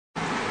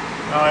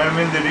Now I am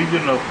in the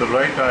region of the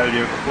right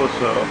iliac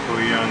fossa of a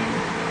young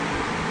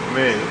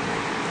male,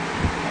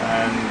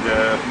 and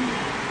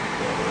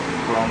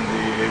from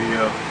the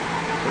area,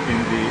 in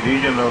the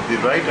region of the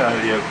right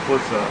iliac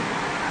fossa,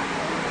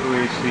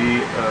 we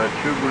see a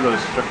tubular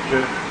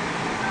structure,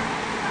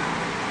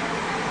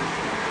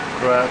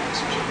 cracked,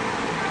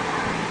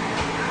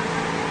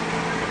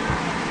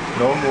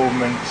 no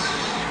movements,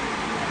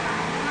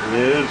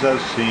 layers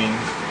are seen,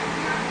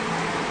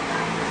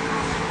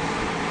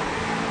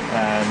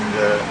 and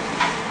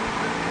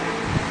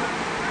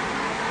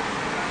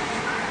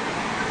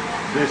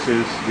this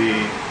is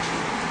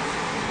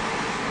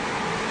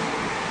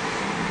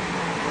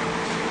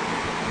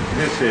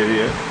this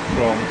area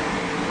from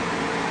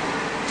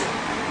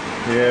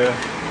here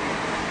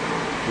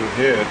to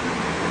here,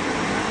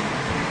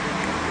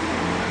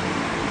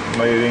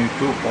 measuring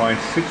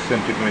 2.6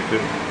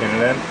 centimeter in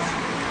length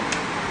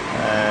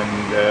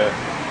and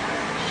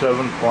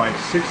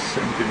 7.6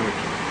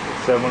 centimeter,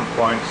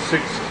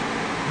 7.6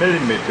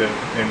 millimeter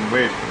in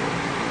weight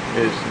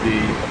is the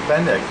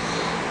appendix.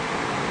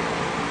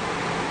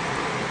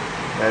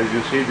 As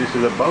you see, this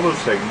is a bubble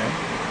segment,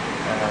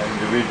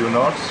 and we do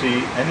not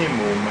see any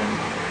movement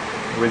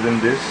within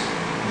this.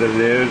 The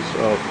layers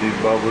of the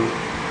bubble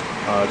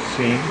are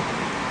seen.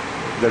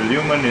 The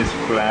lumen is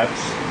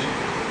collapsed,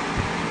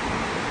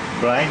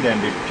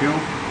 blind-ended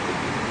tube,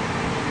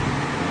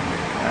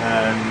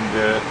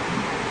 and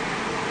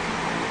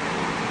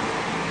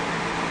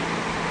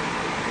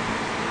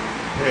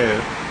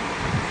here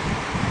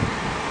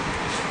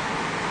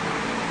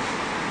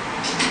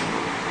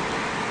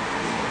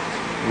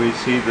we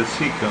see the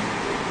cecum.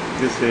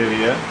 This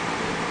area,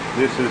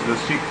 this is the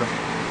cecum,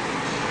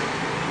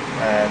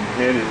 and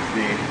here is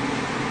the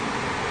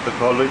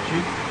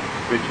pathology,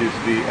 which is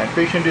and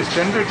patient is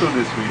tender to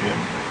this region,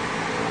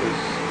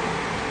 is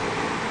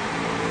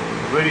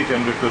very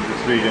tender to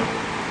this region,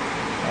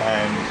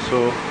 and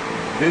so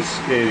this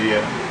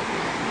area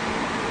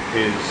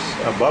is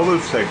a bubble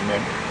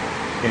segment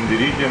in the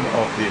region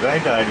of the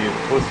right iliac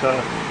fossa,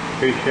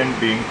 patient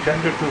being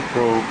tender to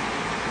probe.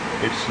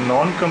 It's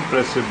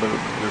non-compressible,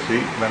 you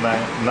see.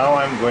 Now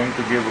I'm going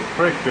to give a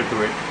pressure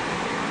to it,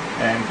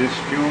 and this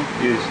tube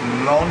is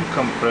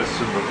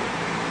non-compressible.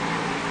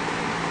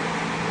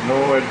 No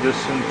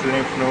adjacent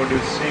lymph node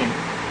is seen.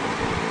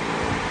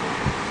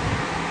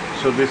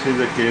 So this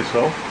is a case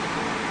of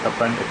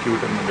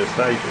acute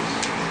appendicitis.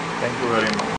 Thank you very much.